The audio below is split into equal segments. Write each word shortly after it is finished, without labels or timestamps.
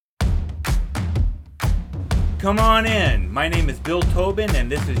Come on in. My name is Bill Tobin, and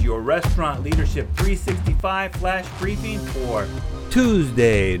this is your Restaurant Leadership 365 Flash Briefing for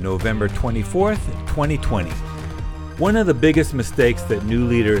Tuesday, November 24th, 2020. One of the biggest mistakes that new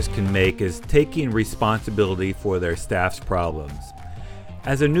leaders can make is taking responsibility for their staff's problems.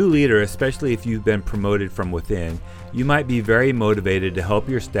 As a new leader, especially if you've been promoted from within, you might be very motivated to help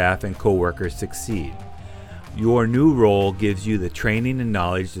your staff and coworkers succeed. Your new role gives you the training and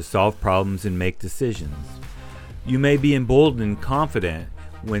knowledge to solve problems and make decisions. You may be emboldened and confident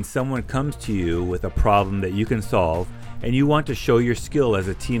when someone comes to you with a problem that you can solve, and you want to show your skill as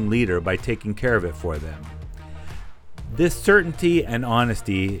a team leader by taking care of it for them. This certainty and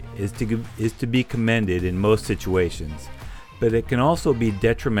honesty is to be commended in most situations, but it can also be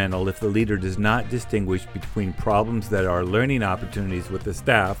detrimental if the leader does not distinguish between problems that are learning opportunities with the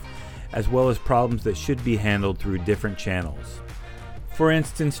staff, as well as problems that should be handled through different channels. For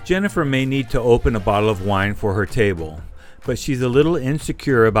instance, Jennifer may need to open a bottle of wine for her table, but she's a little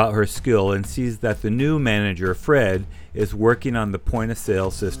insecure about her skill and sees that the new manager, Fred, is working on the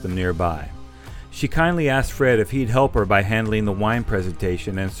point-of-sale system nearby. She kindly asks Fred if he'd help her by handling the wine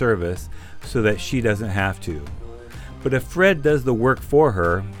presentation and service so that she doesn't have to. But if Fred does the work for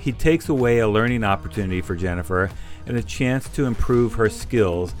her, he takes away a learning opportunity for Jennifer and a chance to improve her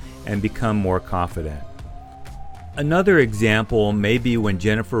skills and become more confident. Another example may be when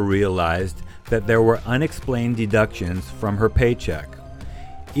Jennifer realized that there were unexplained deductions from her paycheck.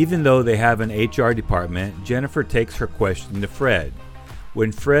 Even though they have an HR department, Jennifer takes her question to Fred.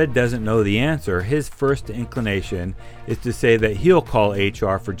 When Fred doesn't know the answer, his first inclination is to say that he'll call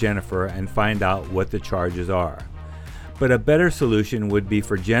HR for Jennifer and find out what the charges are. But a better solution would be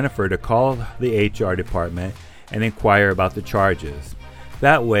for Jennifer to call the HR department and inquire about the charges.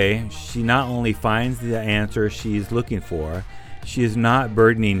 That way, she not only finds the answer she's looking for, she is not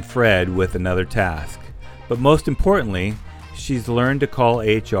burdening Fred with another task. But most importantly, she's learned to call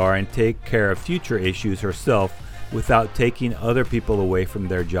HR and take care of future issues herself without taking other people away from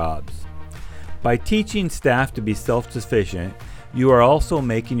their jobs. By teaching staff to be self-sufficient, you are also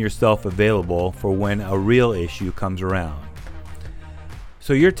making yourself available for when a real issue comes around.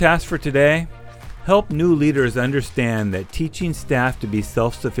 So your task for today? Help new leaders understand that teaching staff to be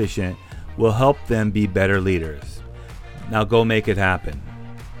self-sufficient will help them be better leaders. Now go make it happen.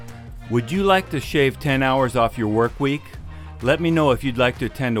 Would you like to shave 10 hours off your work week? Let me know if you'd like to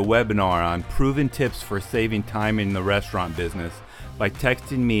attend a webinar on proven tips for saving time in the restaurant business by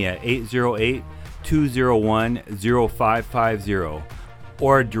texting me at 808-201-0550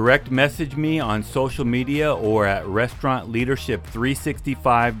 or direct message me on social media or at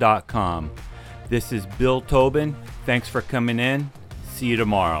restaurantleadership365.com. This is Bill Tobin. Thanks for coming in. See you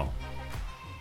tomorrow.